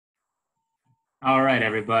All right,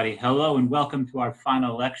 everybody. Hello and welcome to our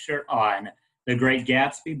final lecture on The Great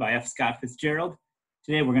Gatsby by F. Scott Fitzgerald.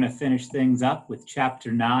 Today we're going to finish things up with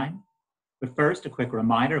Chapter 9. But first, a quick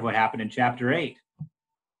reminder of what happened in Chapter 8.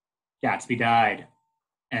 Gatsby died.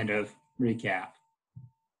 End of recap.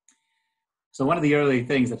 So one of the early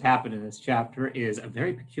things that happened in this chapter is a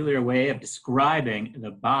very peculiar way of describing the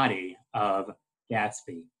body of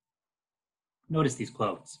Gatsby. Notice these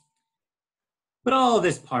quotes. But all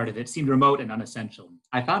this part of it seemed remote and unessential.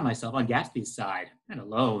 I found myself on Gatsby's side, and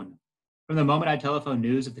alone. From the moment I telephoned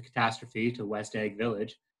news of the catastrophe to West Egg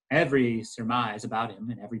Village, every surmise about him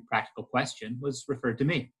and every practical question was referred to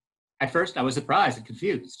me. At first, I was surprised and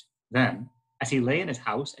confused. Then, as he lay in his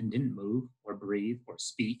house and didn't move or breathe or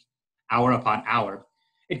speak, hour upon hour,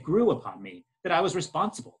 it grew upon me that I was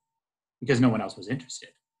responsible, because no one else was interested.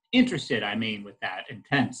 Interested, I mean, with that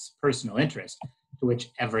intense personal interest to which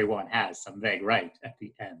everyone has some vague right at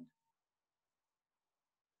the end.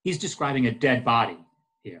 He's describing a dead body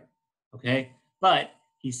here, okay? But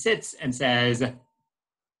he sits and says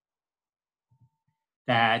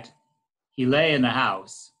that he lay in the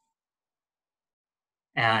house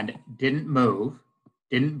and didn't move,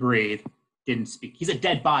 didn't breathe, didn't speak. He's a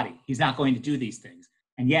dead body. He's not going to do these things.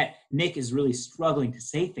 And yet, Nick is really struggling to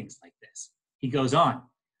say things like this. He goes on,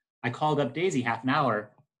 I called up Daisy half an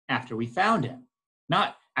hour after we found him.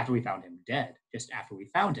 Not after we found him dead, just after we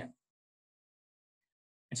found him.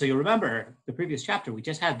 And so you'll remember the previous chapter, we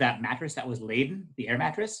just had that mattress that was laden, the air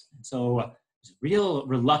mattress. And so there's real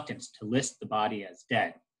reluctance to list the body as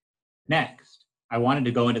dead. Next, I wanted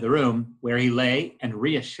to go into the room where he lay and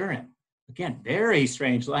reassure him. Again, very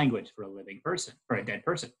strange language for a living person, for a dead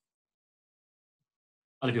person.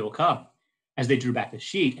 Other people come. As they drew back the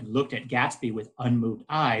sheet and looked at Gatsby with unmoved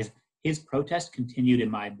eyes, his protest continued in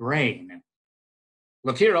my brain.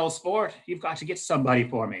 Look here, old sport, you've got to get somebody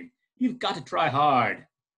for me. You've got to try hard.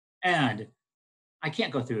 And I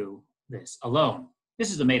can't go through this alone.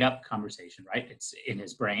 This is a made-up conversation, right? It's in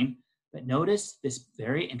his brain. But notice this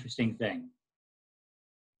very interesting thing.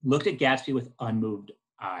 Looked at Gatsby with unmoved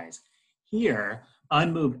eyes. Here,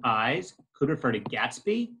 unmoved eyes could refer to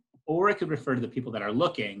Gatsby, or it could refer to the people that are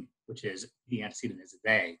looking, which is the antecedent is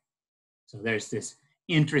they. So there's this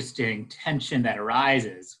interesting tension that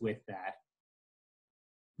arises with that.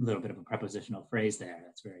 A little bit of a prepositional phrase there.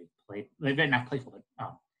 That's very not playful,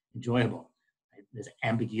 but enjoyable. Right? There's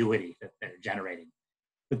ambiguity that they're generating.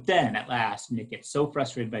 But then, at last, Nick gets so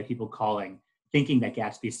frustrated by people calling, thinking that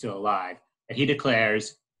Gatsby's still alive, that he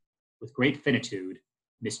declares, with great finitude,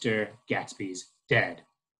 Mr. Gatsby's dead.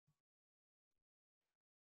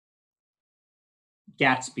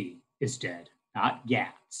 Gatsby is dead, not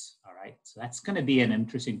Gats. All right, so that's going to be an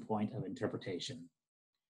interesting point of interpretation.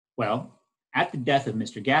 Well, at the death of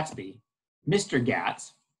Mr. Gatsby, Mr.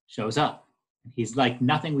 Gats shows up. He's like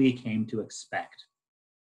nothing we came to expect.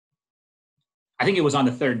 I think it was on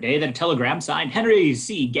the third day that a telegram signed Henry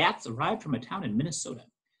C. Gats arrived from a town in Minnesota.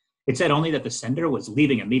 It said only that the sender was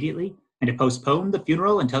leaving immediately and to postpone the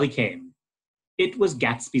funeral until he came. It was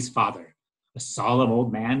Gatsby's father, a solemn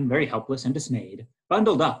old man, very helpless and dismayed,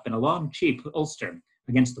 bundled up in a long, cheap ulster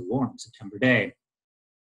against the warm September day.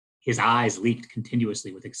 His eyes leaked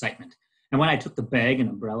continuously with excitement. And when I took the bag and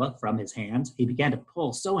umbrella from his hands, he began to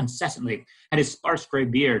pull so incessantly at his sparse gray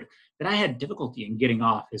beard that I had difficulty in getting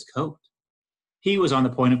off his coat. He was on the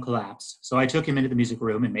point of collapse, so I took him into the music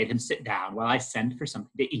room and made him sit down while I sent for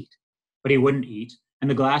something to eat. But he wouldn't eat, and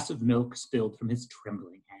the glass of milk spilled from his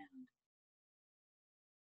trembling hand.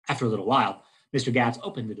 After a little while, Mr. Gats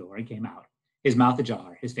opened the door and came out, his mouth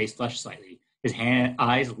ajar, his face flushed slightly, his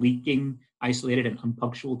eyes leaking isolated and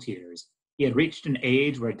unpunctual tears. He had reached an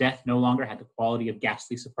age where death no longer had the quality of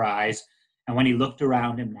ghastly surprise, and when he looked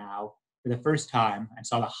around him now, for the first time, and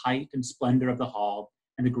saw the height and splendor of the hall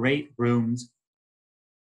and the great rooms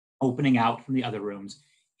opening out from the other rooms,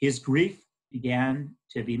 his grief began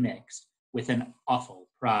to be mixed with an awful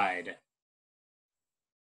pride.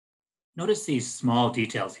 Notice these small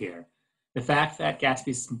details here. The fact that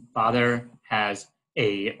Gatsby's father has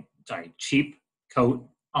a cheap coat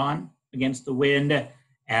on against the wind,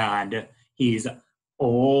 and he's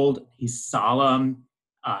old, he's solemn,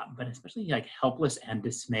 but especially like helpless and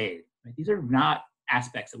dismayed. Right? These are not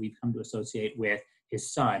aspects that we've come to associate with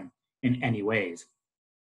his son in any ways.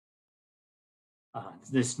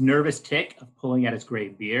 This nervous tick of pulling at his gray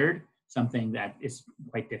beard, something that is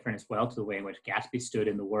quite different as well to the way in which Gatsby stood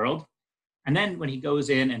in the world. And then when he goes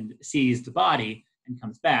in and sees the body and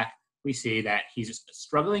comes back, we see that he's just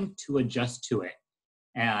struggling to adjust to it.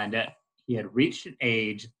 And he had reached an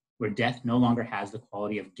age where death no longer has the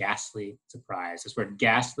quality of ghastly surprise. This word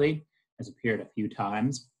ghastly has appeared a few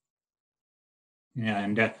times.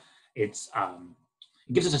 And it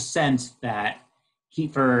gives us a sense that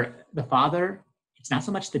for the father, it's not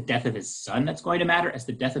so much the death of his son that's going to matter as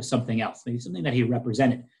the death of something else, maybe something that he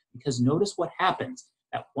represented. Because notice what happens,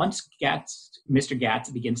 that once Mr.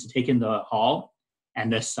 Gatsby begins to take in the hall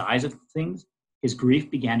and the size of things, his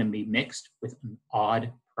grief began to be mixed with an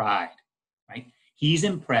odd pride, right? He's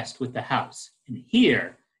impressed with the house. And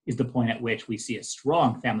here is the point at which we see a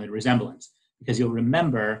strong family resemblance, because you'll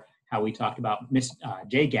remember how we talked about Miss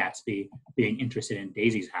Jay Gatsby being interested in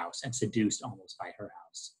Daisy's house and seduced almost by her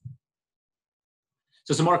house.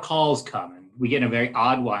 So some more calls come, and we get a very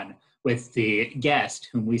odd one with the guest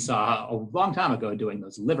whom we saw a long time ago doing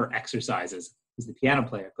those liver exercises. He's the piano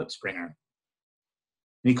player, Clip Springer.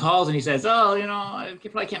 And he calls and he says, oh, I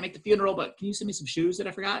probably can't make the funeral, but can you send me some shoes that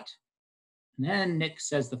I forgot? And then Nick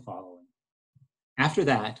says the following. After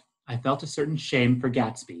that, I felt a certain shame for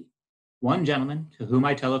Gatsby. One gentleman to whom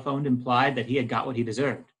I telephoned implied that he had got what he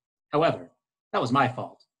deserved. However, that was my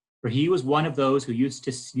fault, for he was one of those who used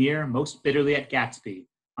to sneer most bitterly at Gatsby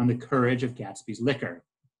on the courage of Gatsby's liquor,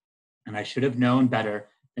 and I should have known better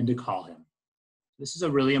than to call him. This is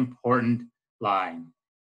a really important line,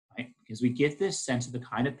 right? Because we get this sense of the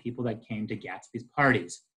kind of people that came to Gatsby's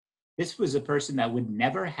parties. This was a person that would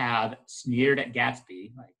never have sneered at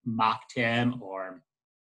Gatsby, like mocked him or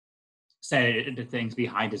said things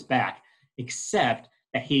behind his back, except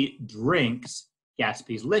that he drinks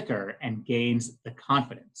Gatsby's liquor and gains the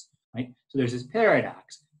confidence, right? So there's this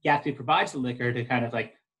paradox. Gatsby provides the liquor to kind of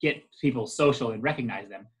like get people social and recognize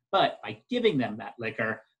them, but by giving them that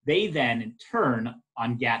liquor, they then in turn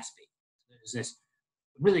on Gatsby. There's this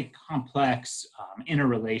really complex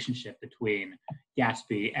interrelationship between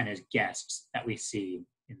Gatsby and his guests that we see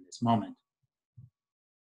in this moment.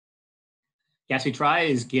 Gatsby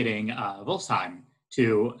tries getting Wolfsheim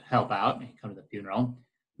to help out and come to the funeral.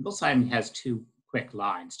 Wolfsheim has two quick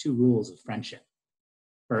lines, two rules of friendship.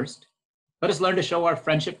 First, let us learn to show our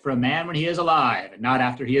friendship for a man when he is alive and not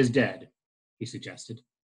after he is dead, he suggested.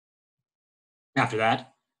 After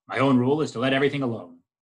that, my own rule is to let everything alone.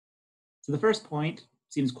 So the first point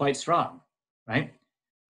seems quite strong, right?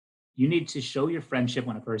 You need to show your friendship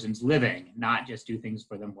when a person's living, not just do things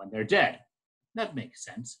for them when they're dead. That makes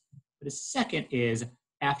sense. But the second is,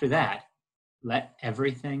 after that, let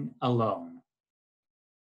everything alone.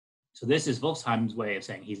 So this is Wolfsheim's way of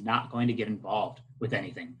saying he's not going to get involved with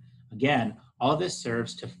anything. Again, all of this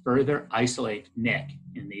serves to further isolate Nick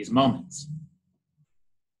in these moments.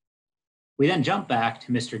 We then jump back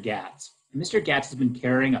to Mr. Gatz. And Mr. Gatz has been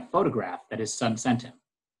carrying a photograph that his son sent him.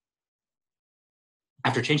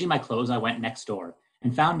 After changing my clothes, I went next door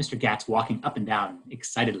and found Mr. Gatz walking up and down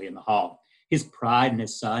excitedly in the hall. His pride in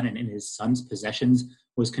his son and in his son's possessions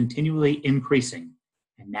was continually increasing,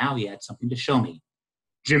 and now he had something to show me.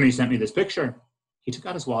 Jimmy sent me this picture. He took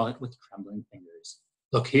out his wallet with trembling fingers.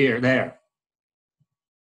 Look here, there.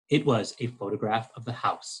 It was a photograph of the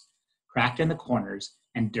house, cracked in the corners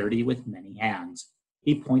and dirty with many hands.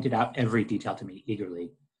 He pointed out every detail to me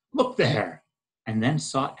eagerly. Look there, and then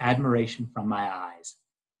sought admiration from my eyes.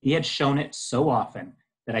 He had shown it so often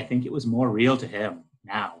that I think it was more real to him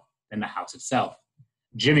now than the house itself.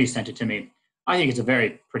 Jimmy sent it to me. I think it's a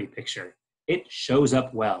very pretty picture. It shows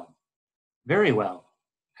up well. Very well.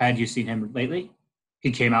 Had you seen him lately?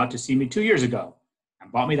 He came out to see me 2 years ago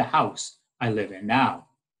and bought me the house I live in now.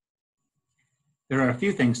 There are a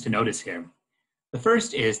few things to notice here. The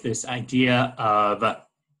first is this idea of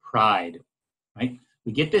pride, right?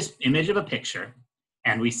 We get this image of a picture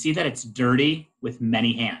and we see that it's dirty with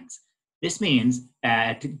many hands. This means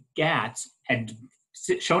that Gatz had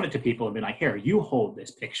shown it to people and been like, here, you hold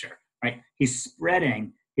this picture, right? He's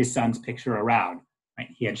spreading his son's picture around, right?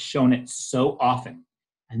 He had shown it so often.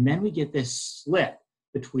 And then we get this slip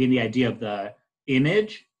between the idea of the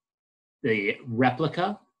image, the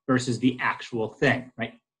replica, versus the actual thing,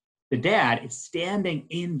 right? The dad is standing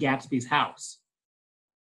in Gatsby's house.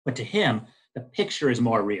 But to him, the picture is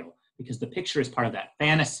more real because the picture is part of that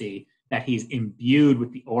fantasy that he's imbued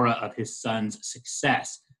with the aura of his son's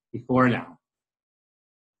success before now.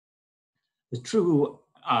 The true,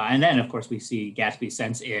 and then of course we see Gatsby's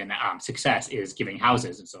sense in success is giving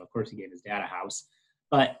houses. And so of course he gave his dad a house.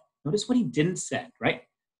 But notice what he didn't send, right?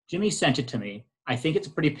 Jimmy sent it to me. I think it's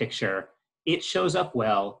a pretty picture. It shows up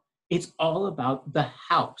well. It's all about the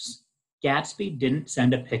house. Gatsby didn't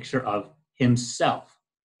send a picture of himself.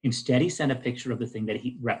 Instead, he sent a picture of the thing that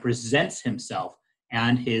he represents himself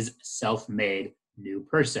and his self-made new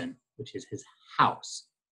person, which is his house.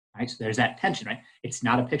 Right? So there's that tension, right? It's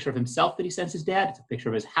not a picture of himself that he sends his dad. It's a picture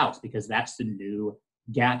of his house because that's the new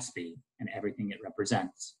Gatsby and everything it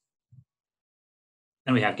represents.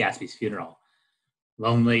 Then we have Gatsby's funeral.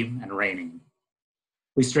 lonely and raining.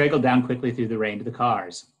 We straggled down quickly through the rain to the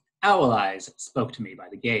cars. Owl Eyes spoke to me by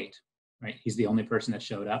the gate. Right? He's the only person that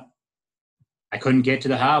showed up. I couldn't get to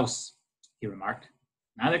the house, he remarked.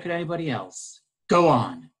 Neither could anybody else. Go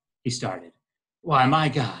on, he started. Why, my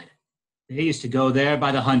God, they used to go there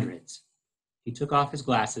by the hundreds. He took off his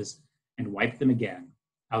glasses and wiped them again,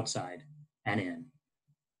 outside and in.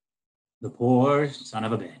 The poor son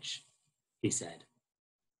of a bitch, he said.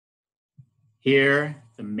 Here,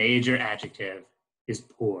 the major adjective is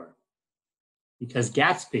poor. Because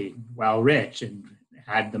Gatsby, while rich and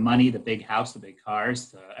had the money, the big house, the big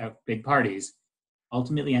cars, the big parties,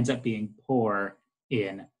 ultimately ends up being poor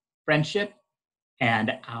in friendship,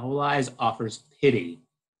 and Owl Eyes offers pity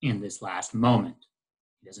in this last moment.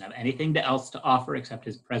 He doesn't have anything else to offer except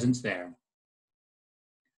his presence there.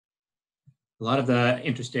 A lot of the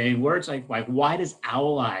interesting words, like why does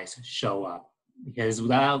Owl Eyes show up? Because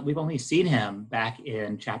we've only seen him back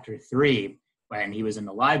in chapter 3 when he was in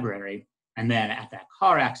the library and then at that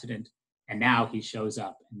car accident, and now he shows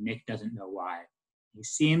up and Nick doesn't know why. He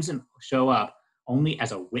seems to show up only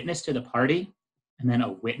as a witness to the party and then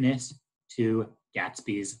a witness to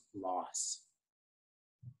Gatsby's loss.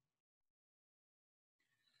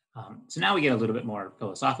 So now we get a little bit more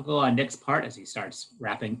philosophical on Nick's part as he starts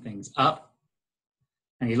wrapping things up.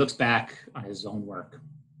 And he looks back on his own work.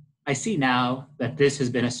 I see now that this has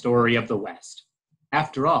been a story of the West.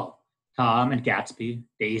 After all, Tom and Gatsby,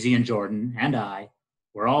 Daisy and Jordan, and I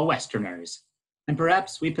were all Westerners. And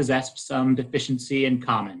perhaps we possessed some deficiency in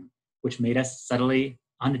common, which made us subtly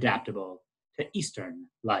unadaptable to Eastern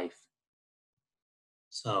life.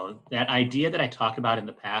 So that idea that I talked about in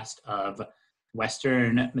the past of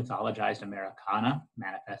Western mythologized Americana,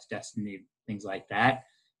 manifest destiny, things like that,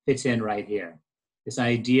 fits in right here. This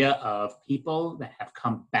idea of people that have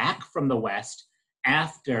come back from the West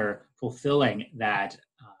after fulfilling that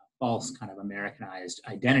false kind of Americanized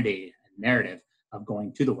identity and narrative of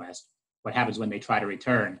going to the West. What happens when they try to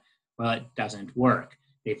return? Well, it doesn't work.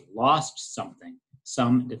 They've lost something,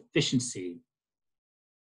 some deficiency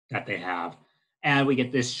that they have. And we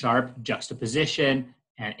get this sharp juxtaposition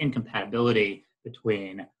and incompatibility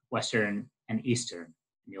between Western and Eastern.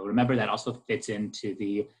 And you'll remember that also fits into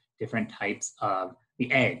the different types of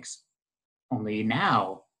the eggs. Only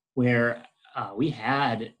now, where we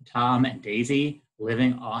had Tom and Daisy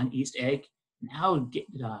living on East Egg, now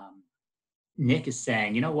Nick is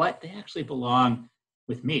saying, you know what? They actually belong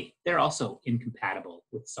with me. They're also incompatible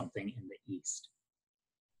with something in the East.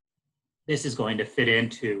 This is going to fit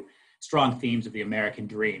into strong themes of the American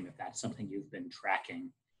dream, if that's something you've been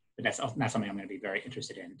tracking. But that's not something I'm going to be very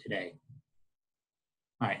interested in today.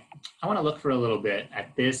 All right, I want to look for a little bit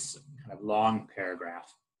at this kind of long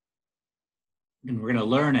paragraph. And we're going to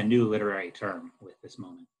learn a new literary term with this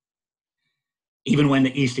moment. Even when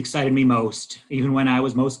the East excited me most, even when I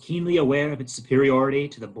was most keenly aware of its superiority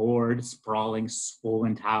to the bored, sprawling,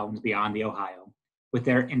 swollen towns beyond the Ohio, with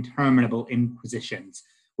their interminable inquisitions,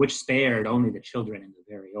 which spared only the children and the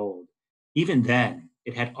very old, even then,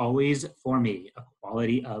 it had always for me a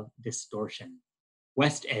quality of distortion.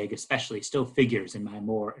 West Egg especially still figures in my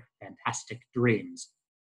more fantastic dreams.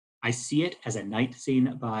 I see it as a night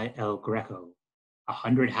scene by El Greco,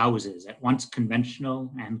 100 houses at once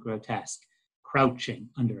conventional and grotesque, crouching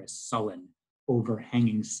under a sullen,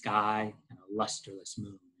 overhanging sky and a lusterless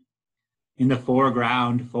moon. In the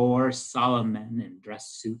foreground, 4 solemn men in dress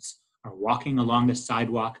suits are walking along the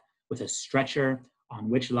sidewalk with a stretcher on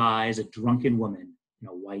which lies a drunken woman in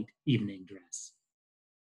a white evening dress.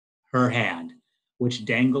 Her hand, which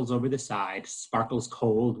dangles over the side, sparkles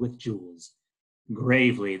cold with jewels.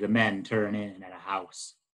 Gravely the men turn in at a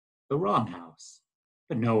house, the wrong house,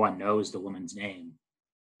 but no one knows the woman's name,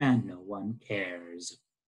 and no one cares.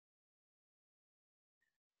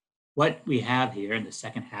 What we have here in the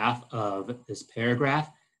second half of this paragraph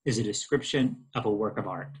is a description of a work of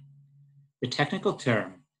art. The technical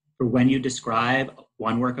term for when you describe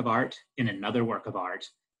one work of art in another work of art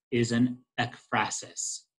is an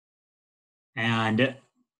ekphrasis. And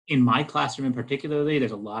in my classroom in particularly,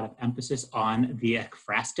 there's a lot of emphasis on the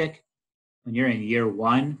ekphrastic. When you're in year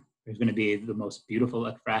 1, there's going to be the most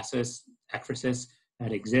beautiful ekphrasis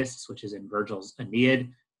that exists, which is in Virgil's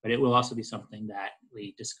Aeneid, but it will also be something that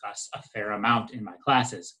we discuss a fair amount in my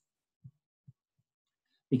classes.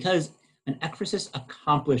 Because an ekphrasis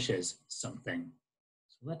accomplishes something.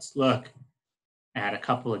 So let's look at a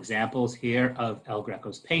couple examples here of El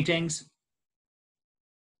Greco's paintings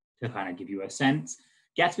to kind of give you a sense.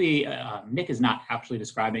 Gatsby, Nick is not actually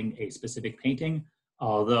describing a specific painting,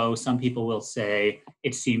 although some people will say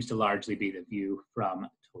it seems to largely be the view from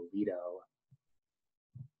Toledo.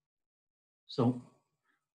 So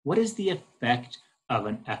What is the effect of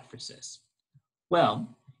an ekphrasis? Well,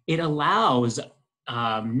 it allows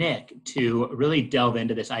Nick to really delve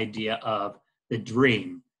into this idea of the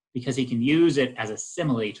dream because he can use it as a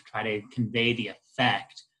simile to try to convey the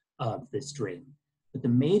effect of this dream. But the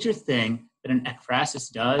major thing that an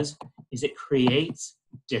ekphrasis does is it creates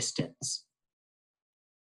distance.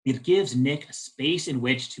 It gives Nick a space in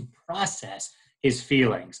which to process his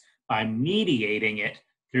feelings by mediating it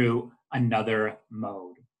through another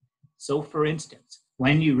mode. So, for instance,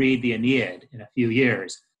 when you read the Aeneid in a few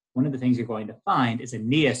years, one of the things you're going to find is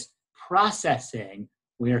Aeneas processing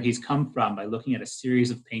where he's come from by looking at a series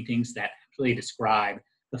of paintings that actually describe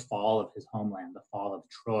the fall of his homeland, the fall of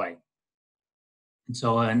Troy. And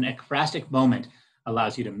so an ekphrastic moment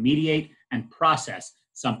allows you to mediate and process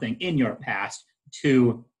something in your past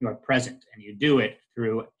to your present, and you do it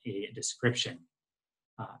through a description.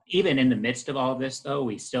 Even in the midst of all of this, though,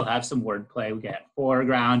 we still have some wordplay. We get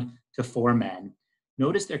foreground to four men.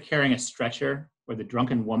 Notice they're carrying a stretcher where the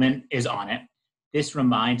drunken woman is on it. This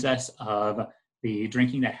reminds us of the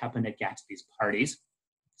drinking that happened at Gatsby's parties.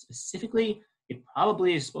 Specifically, it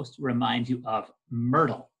probably is supposed to remind you of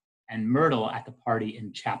Myrtle and Myrtle at the party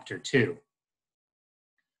in chapter 2.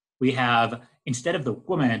 We have, instead of the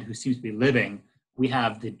woman who seems to be living, we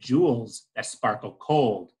have the jewels that sparkle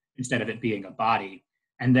cold instead of it being a body.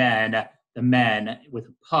 And then the men, with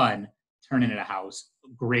a pun, turn into a house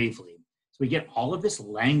gravely. So we get all of this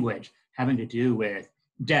language having to do with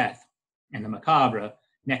death and the macabre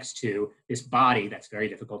next to this body that's very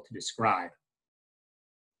difficult to describe.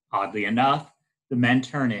 Oddly enough, the men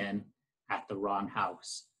turn in at the wrong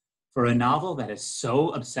house. For a novel that is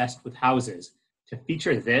so obsessed with houses, to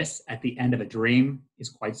feature this at the end of a dream is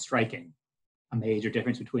quite striking. A major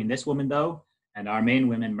difference between this woman, though, and our main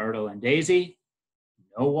women, Myrtle and Daisy: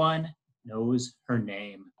 no one knows her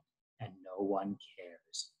name and no one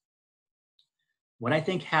cares. What I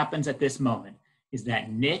think happens at this moment is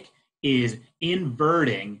that Nick is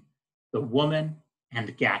inverting the woman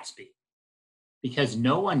and Gatsby, because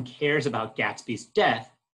no one cares about Gatsby's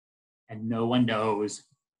death and no one knows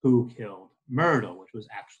who killed Myrtle, which was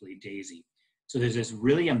actually Daisy. So there's this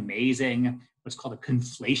really amazing, what's called a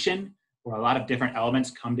conflation, where a lot of different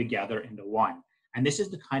elements come together into one. And this is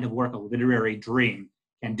the kind of work a literary dream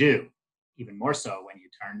can do, even more so when you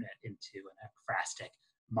turn it into an ekphrastic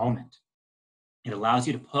moment. It allows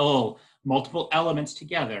you to pull multiple elements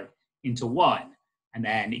together into one, and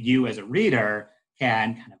then you as a reader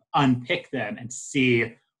can kind of unpick them and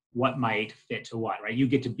see what might fit to what, right? You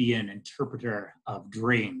get to be an interpreter of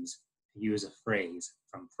dreams, to use a phrase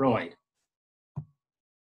from Freud.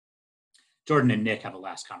 Jordan and Nick have a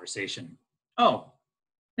last conversation. Oh,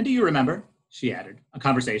 and do you remember, she added, a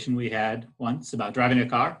conversation we had once about driving a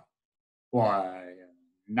car? Why,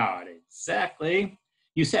 not exactly.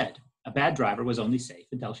 You said a bad driver was only safe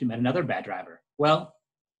until she met another bad driver. Well,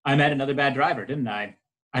 I met another bad driver, didn't I?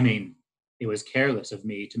 I mean, it was careless of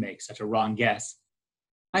me to make such a wrong guess.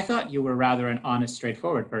 I thought you were rather an honest,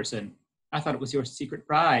 straightforward person. I thought it was your secret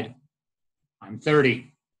pride. I'm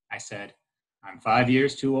 30, I said. I'm 5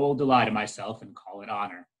 years too old to lie to myself and call it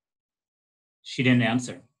honor. She didn't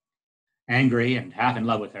answer. Angry and half in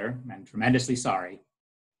love with her, and tremendously sorry,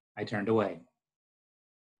 I turned away.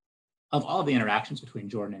 Of all the interactions between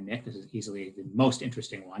Jordan and Nick, this is easily the most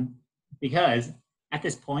interesting one, because at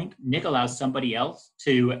this point, Nick allows somebody else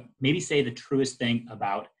to maybe say the truest thing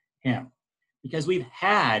about him. Because we've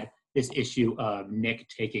had this issue of Nick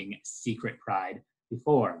taking secret pride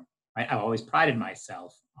before. Right? I've always prided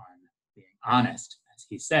myself on being honest, as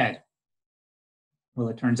he said. Well,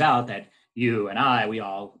 it turns out that you and I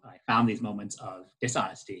found these moments of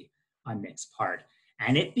dishonesty on Nick's part.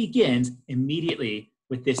 And it begins immediately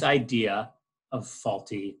with this idea of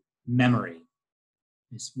faulty memory.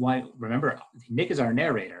 Remember, Nick is our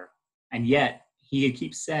narrator, and yet he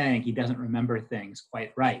keeps saying he doesn't remember things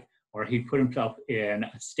quite right, or he put himself in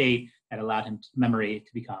a state that allowed his memory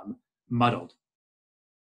to become muddled.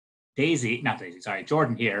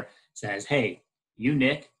 Jordan here says, hey, you,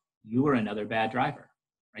 Nick, you were another bad driver.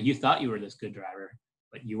 Right? You thought you were this good driver,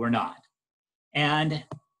 but you were not. And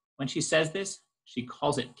when she says this, she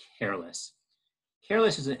calls it careless.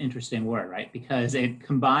 Careless is an interesting word, right? Because it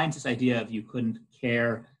combines this idea of you couldn't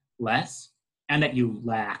care less and that you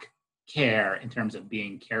lack care in terms of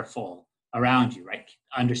being careful around you, right?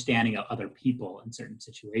 Understanding of other people in certain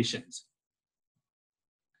situations.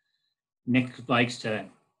 Nick likes to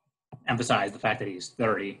emphasize the fact that he's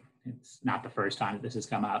 30. It's not the first time that this has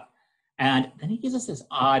come up. And then he gives us this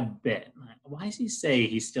odd bit. Why does he say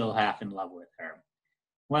he's still half in love with her?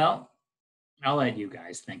 Well, I'll let you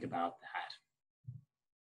guys think about that.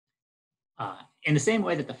 In the same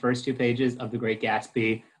way that the first 2 pages of The Great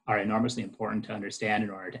Gatsby are enormously important to understand in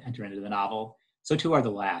order to enter into the novel, so too are the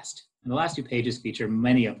last. And the last 2 pages feature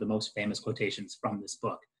many of the most famous quotations from this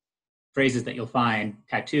book. Phrases that you'll find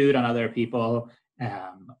tattooed on other people,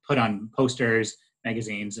 put on posters,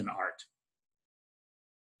 magazines, and art.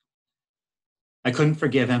 I couldn't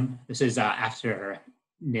forgive him. This is after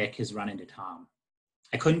Nick has run into Tom.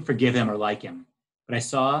 I couldn't forgive him or like him, but I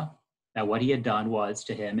saw that what he had done was,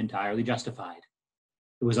 to him, entirely justified.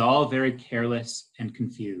 It was all very careless and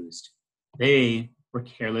confused. They were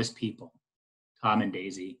careless people, Tom and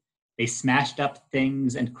Daisy. They smashed up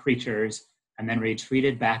things and creatures and then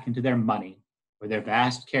retreated back into their money or their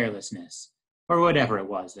vast carelessness or whatever it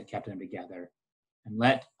was that kept them together and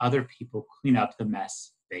let other people clean up the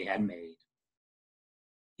mess they had made.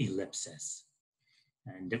 Ellipsis.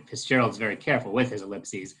 And Fitzgerald's very careful with his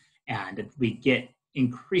ellipses, and we get an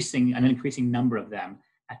increasing number of them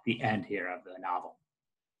at the end here of the novel.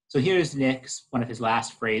 So here's Nick's, one of his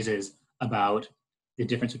last phrases about the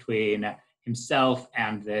difference between himself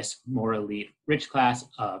and this more elite rich class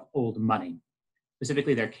of old money.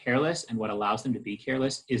 Specifically, they're careless, and what allows them to be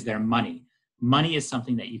careless is their money. Money is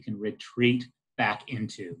something that you can retreat back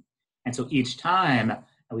into. And so each time, and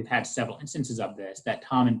we've had several instances of this, that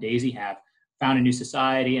Tom and Daisy have found a new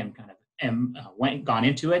society and kind of gone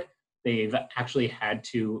into it, they've actually had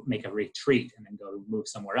to make a retreat and then go move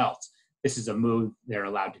somewhere else. This is a move they're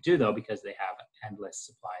allowed to do, though, because they have endless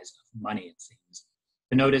supplies of money, it seems.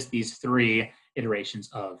 So notice these 3 iterations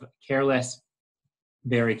of careless,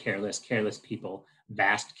 very careless, careless people,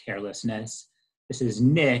 vast carelessness. This is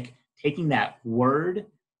Nick taking that word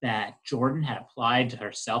that Jordan had applied to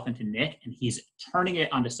herself and to Nick, and he's turning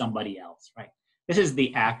it onto somebody else, right? This is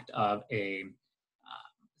the act of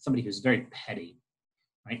somebody who's very petty,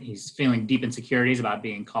 right? He's feeling deep insecurities about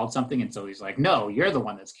being called something, and so he's like, no, you're the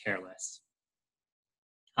one that's careless.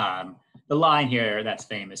 The line here that's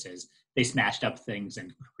famous is, they smashed up things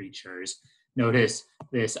and creatures. Notice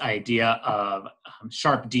this idea of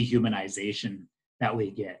sharp dehumanization that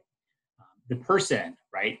we get. The person,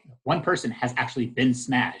 right? One person has actually been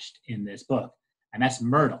smashed in this book, and that's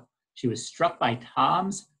Myrtle. She was struck by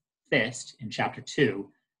Tom's fist in chapter 2,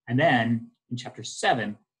 and then in chapter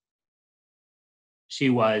 7, she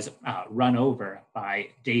was run over by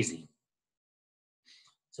Daisy.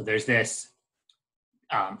 So there's this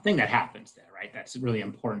thing that happens there, right? That's really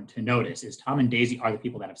important to notice, is Tom and Daisy are the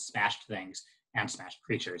people that have smashed things and smashed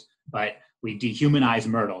creatures, but we dehumanize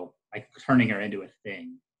Myrtle by turning her into a thing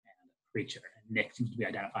and a creature. And Nick seems to be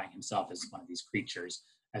identifying himself as one of these creatures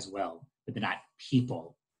as well, but they're not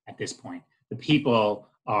people at this point. The people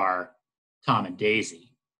are Tom and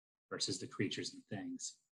Daisy versus the creatures and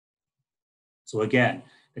things. So again,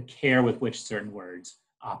 the care with which certain words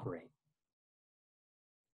operate.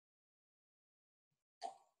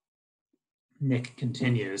 Nick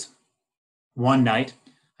continues, one night,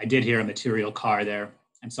 I did hear a material car there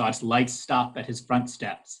and saw its lights stop at his front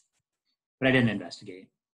steps, but I didn't investigate.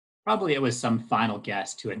 Probably it was some final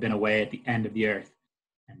guest who had been away at the end of the earth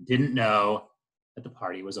and didn't know that the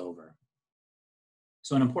party was over.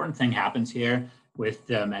 So an important thing happens here with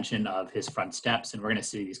the mention of his front steps, and we're going to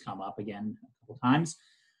see these come up again a couple times.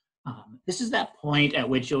 This is that point at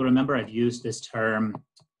which you'll remember I've used this term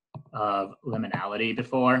of liminality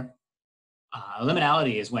before.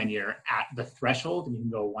 Liminality is when you're at the threshold and you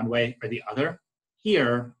can go one way or the other.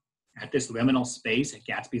 Here, at this liminal space at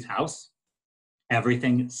Gatsby's house,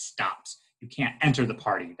 everything stops. You can't enter the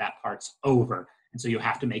party. That part's over. And so you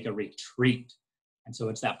have to make a retreat. And so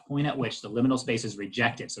it's that point at which the liminal space is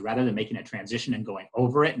rejected. So rather than making a transition and going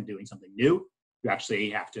over it and doing something new, you actually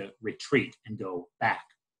have to retreat and go back.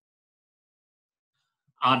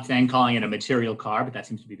 Odd thing calling it a material car, but that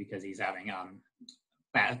seems to be because he's having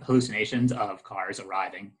hallucinations of cars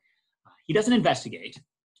arriving. He doesn't investigate.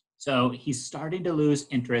 So he's starting to lose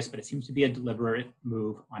interest, but it seems to be a deliberate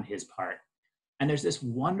move on his part. And there's this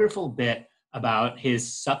wonderful bit about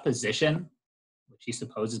his supposition, which he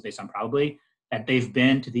supposes based on probably, that they've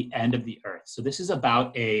been to the end of the earth. So this is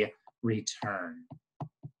about a return.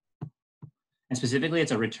 And specifically,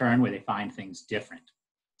 it's a return where they find things different.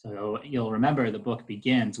 So you'll remember the book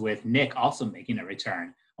begins with Nick also making a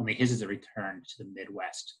return, only his is a return to the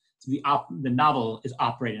Midwest. So the novel is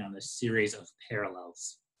operating on a series of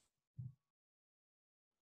parallels.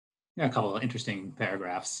 There are a couple of interesting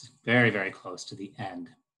paragraphs, very, very close to the end.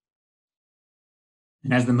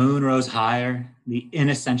 And as the moon rose higher, the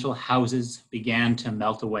inessential houses began to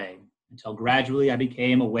melt away, until gradually I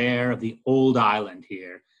became aware of the old island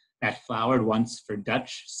here that flowered once for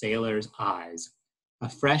Dutch sailors' eyes, a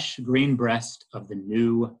fresh green breast of the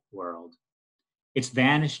new world. Its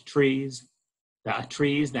vanished trees, The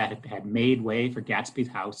trees that had made way for Gatsby's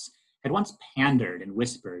house had once pandered in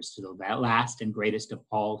whispers to the last and greatest of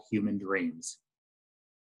all human dreams.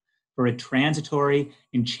 For a transitory,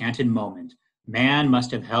 enchanted moment, man must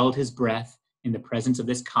have held his breath in the presence of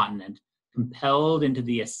this continent, compelled into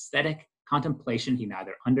the aesthetic contemplation he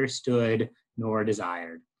neither understood nor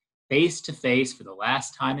desired, face to face for the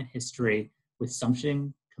last time in history with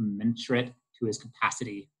something commensurate to his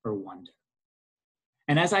capacity for wonder.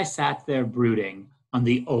 And as I sat there brooding on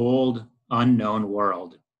the old, unknown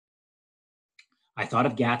world, I thought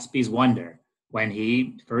of Gatsby's wonder when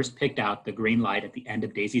he first picked out the green light at the end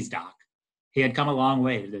of Daisy's dock. He had come a long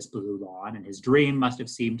way to this blue lawn, and his dream must have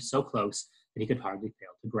seemed so close that he could hardly fail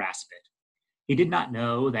to grasp it. He did not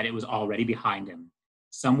know that it was already behind him,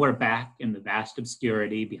 somewhere back in the vast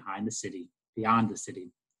obscurity beyond the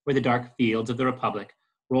city, where the dark fields of the Republic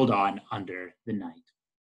rolled on under the night.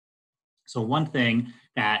 So one thing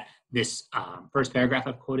that this first paragraph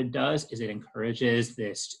I've quoted does is it encourages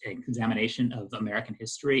this examination of American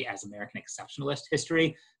history as American exceptionalist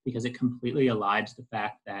history, because it completely elides the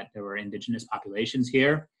fact that there were indigenous populations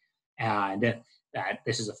here, and that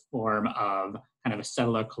this is a form of kind of a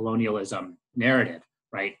settler colonialism narrative,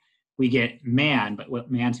 right? We get man, but what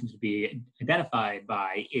man seems to be identified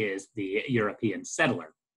by is the European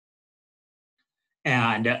settler.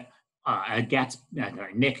 And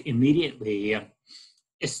Nick immediately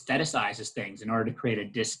aestheticizes things in order to create a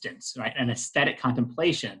distance, right? An aesthetic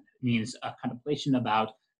contemplation means a contemplation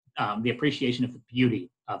about the appreciation of the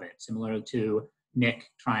beauty of it, similar to Nick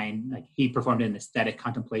he performed an aesthetic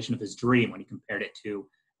contemplation of his dream when he compared it to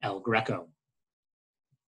El Greco.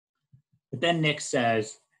 But then Nick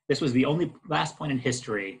says, this was the only last point in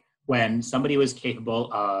history when somebody was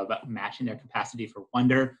capable of matching their capacity for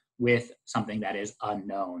wonder with something that is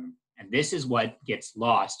unknown. And this is what gets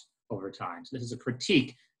lost over time. So this is a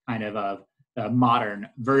critique kind of the modern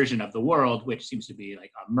version of the world, which seems to be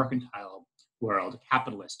like a mercantile world,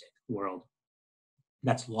 capitalistic world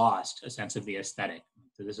that's lost a sense of the aesthetic.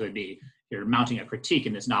 So this would be, if you're mounting a critique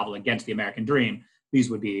in this novel against the American dream, these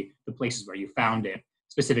would be the places where you found it,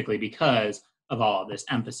 specifically because of all of this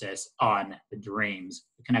emphasis on the dreams,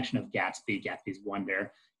 the connection of Gatsby, Gatsby's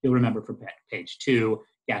wonder. You'll remember from page 2,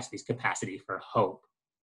 Gatsby's capacity for hope.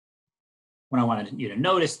 What I wanted you to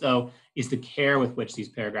notice, though, is the care with which these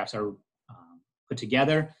paragraphs are put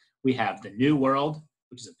together. We have the new world,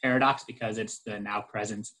 which is a paradox because it's the now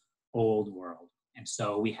present old world. And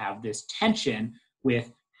so we have this tension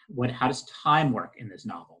with how does time work in this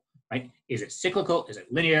novel, right? Is it cyclical? Is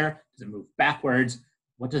it linear? Does it move backwards?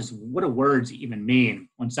 What do words even mean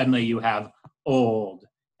when suddenly you have old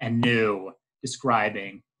and new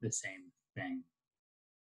describing the same thing?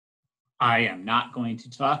 I am not going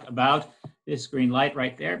to talk about this green light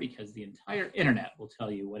right there because the entire internet will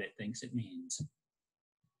tell you what it thinks it means.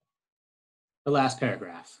 The last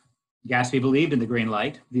paragraph. Gatsby believed in the green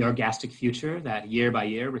light, the orgastic future that year by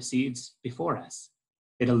year recedes before us.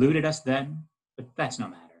 It eluded us then, but that's no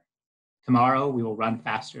matter. Tomorrow we will run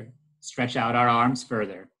faster, stretch out our arms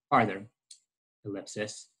farther,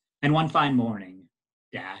 ellipsis, and one fine morning,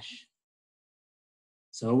 dash.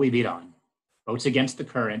 So we beat on, boats against the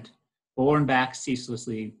current, borne back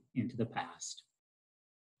ceaselessly into the past.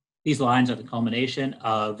 These lines are the culmination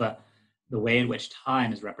of the way in which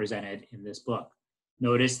time is represented in this book.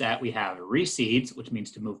 Notice that we have recedes, which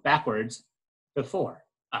means to move backwards, before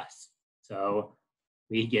us. So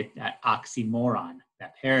we get that oxymoron,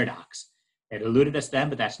 that paradox. It eluded us then,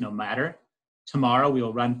 but that's no matter. Tomorrow we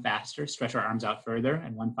will run faster, stretch our arms out further,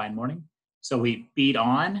 and one fine morning. So we beat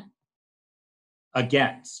on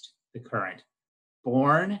against the current,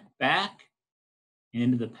 borne back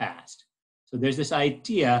into the past. So there's this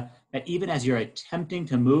idea that even as you're attempting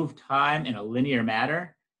to move time in a linear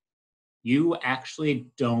manner, you actually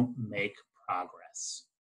don't make progress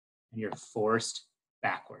and you're forced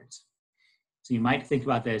backwards. So you might think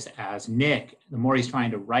about this as Nick, the more he's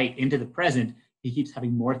trying to write into the present, he keeps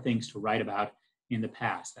having more things to write about in the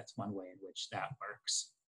past. That's one way in which that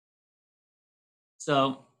works.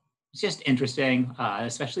 So it's just interesting,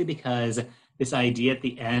 especially because this idea at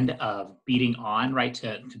the end of beating on, right,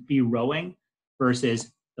 to be rowing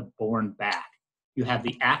versus the borne back. You have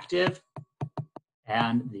the active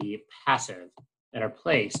and the passive that are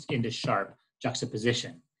placed into sharp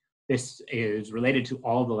juxtaposition. This is related to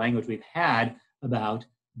all the language we've had about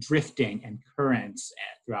drifting and currents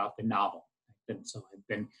throughout the novel. And so I've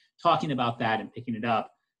been talking about that and picking it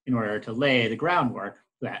up in order to lay the groundwork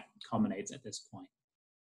that culminates at this point.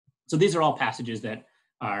 So these are all passages that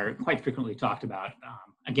are quite frequently talked about.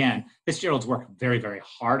 Again, Fitzgerald's worked very, very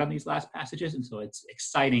hard on these last passages, and so it's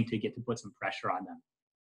exciting to get to put some pressure on them.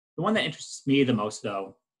 The one that interests me the most,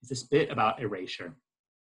 though, is this bit about erasure.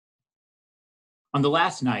 On the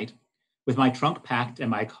last night, with my trunk packed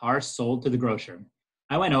and my car sold to the grocer,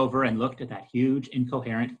 I went over and looked at that huge,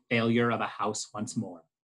 incoherent failure of a house once more.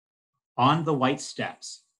 On the white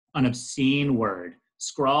steps, an obscene word,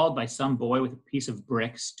 scrawled by some boy with a piece of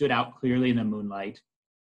brick, stood out clearly in the moonlight,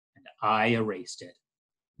 and I erased it,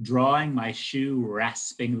 drawing my shoe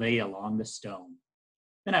raspingly along the stone.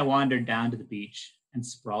 Then I wandered down to the beach and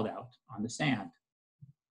sprawled out on the sand.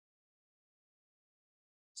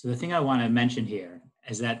 So the thing I want to mention here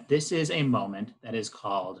is that this is a moment that is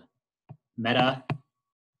called metaliterary.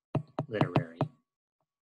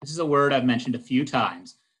 This is a word I've mentioned a few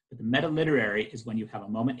times, but the metaliterary is when you have a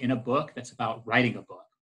moment in a book that's about writing a book.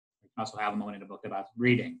 You can also have a moment in a book about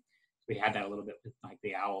reading. We had that a little bit with like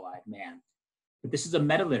The Owl-Eyed Man. But this is a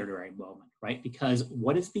metaliterary moment, right? Because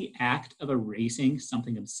what is the act of erasing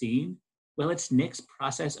something obscene? Well, it's Nick's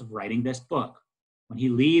process of writing this book. When he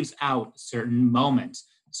leaves out certain moments,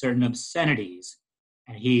 certain obscenities,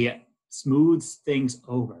 and he smooths things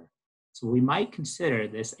over. So we might consider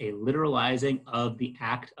this a literalizing of the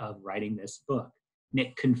act of writing this book.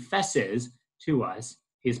 Nick confesses to us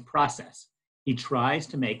his process. He tries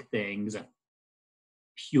to make things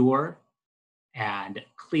pure and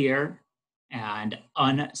clear and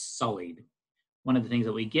unsullied. One of the things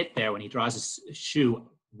that we get there when he draws his shoe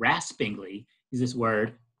raspingly is this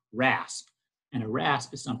word rasp. And a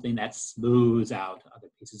rasp is something that smooths out other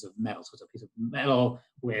pieces of metal. So it's a piece of metal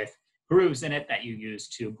with grooves in it that you use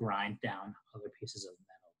to grind down other pieces of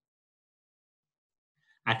metal.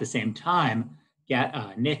 At the same time,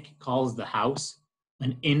 Nick calls the house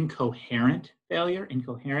an incoherent failure.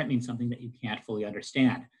 Incoherent means something that you can't fully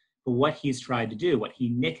understand. But what he's tried to do,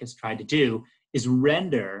 Nick has tried to do, is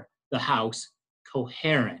render the house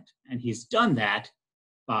coherent. And he's done that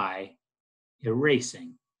by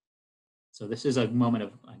erasing. So this is a moment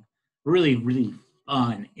of really, really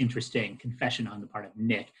fun, interesting confession on the part of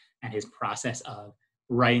Nick and his process of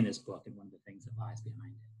writing this book and one of the things that lies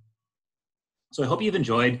behind it. So I hope you've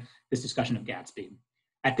enjoyed this discussion of Gatsby.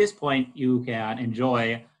 At this point, you can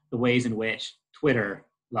enjoy the ways in which Twitter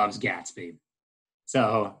loves Gatsby.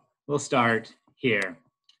 So we'll start here.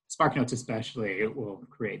 SparkNotes especially will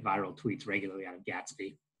create viral tweets regularly out of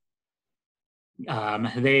Gatsby.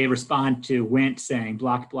 They respond to Wint saying,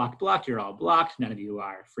 blocked, blocked, blocked, you're all blocked. None of you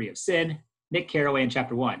are free of sin. Nick Carraway in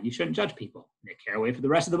chapter 1, you shouldn't judge people. Nick Carraway for the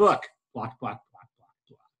rest of the book, blocked, blocked, blocked, blocked,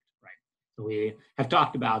 blocked, right? So we have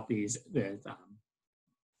talked about the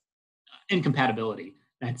incompatibility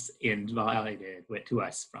that's invalidated to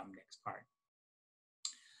us from Nick's part.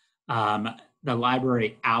 The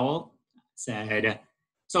library owl said,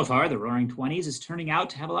 so far, the Roaring Twenties is turning out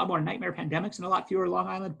to have a lot more nightmare pandemics and a lot fewer Long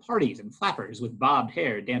Island parties and flappers with bobbed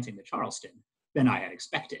hair dancing to Charleston than I had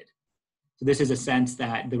expected. So this is a sense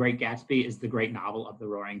that The Great Gatsby is the great novel of the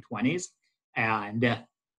Roaring Twenties. And at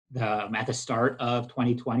the start of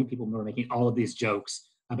 2020, people were making all of these jokes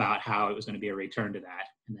about how it was going to be a return to that.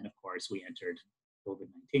 And then, of course, we entered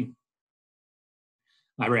COVID-19.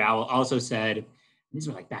 Library Owl also said, these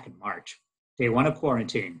were like back in March, day 1 of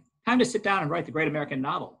quarantine. Time to sit down and write the great American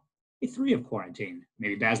novel. Day 3 of quarantine.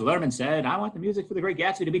 Maybe Baz Luhrmann said, I want the music for The Great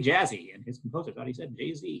Gatsby to be jazzy. And his composer thought he said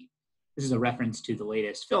Jay-Z. This is a reference to the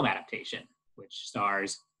latest film adaptation, which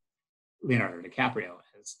stars Leonardo DiCaprio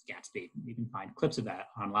as Gatsby. You can find clips of that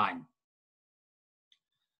online.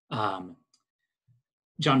 John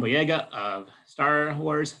Boyega of Star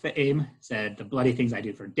Wars fame said, the bloody things I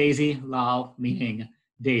do for Daisy, lol, meaning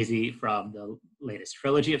Daisy from the latest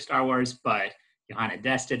trilogy of Star Wars, but Johanna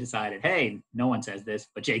Desta decided, hey, no one says this,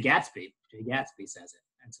 but Jay Gatsby says it.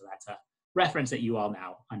 And so that's a reference that you all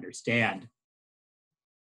now understand.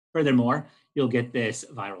 Furthermore, you'll get this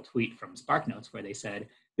viral tweet from SparkNotes where they said,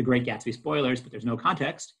 The Great Gatsby spoilers, but there's no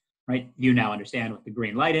context, right? You now understand what the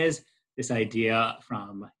green light is. This idea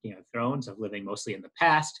from Game of Thrones of living mostly in the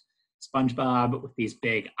past. SpongeBob with these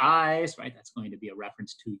big eyes, right? That's going to be a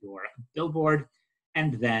reference to your billboard.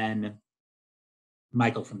 And then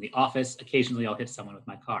Michael from The Office, occasionally I'll hit someone with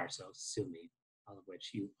my car, so sue me, all of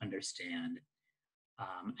which you understand.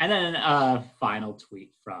 And then a final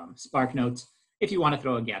tweet from SparkNotes. If you want to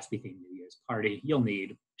throw a Gatsby-themed New Year's party, you'll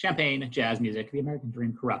need champagne, jazz music, the American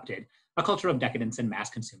dream corrupted, a culture of decadence and mass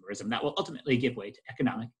consumerism that will ultimately give way to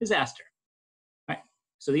economic disaster. All right.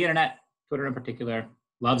 So the internet, Twitter in particular,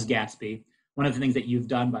 loves Gatsby. One of the things that you've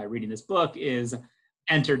done by reading this book is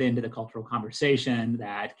entered into the cultural conversation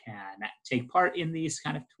that can take part in these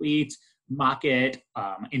kind of tweets, mock it,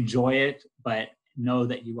 enjoy it, but know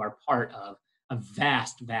that you are part of a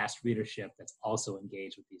vast, vast readership that's also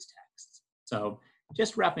engaged with these texts. So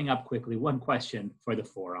just wrapping up quickly, one question for the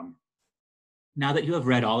forum. Now that you have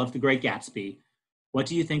read all of The Great Gatsby, what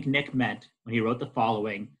do you think Nick meant when he wrote the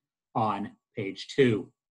following on page 2?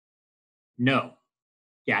 No,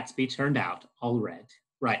 Gatsby turned out all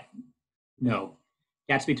right. No,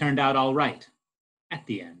 Gatsby turned out all right at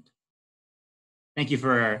the end. Thank you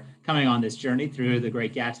for coming on this journey through The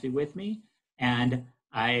Great Gatsby with me, and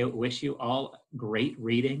I wish you all great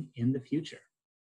reading in the future.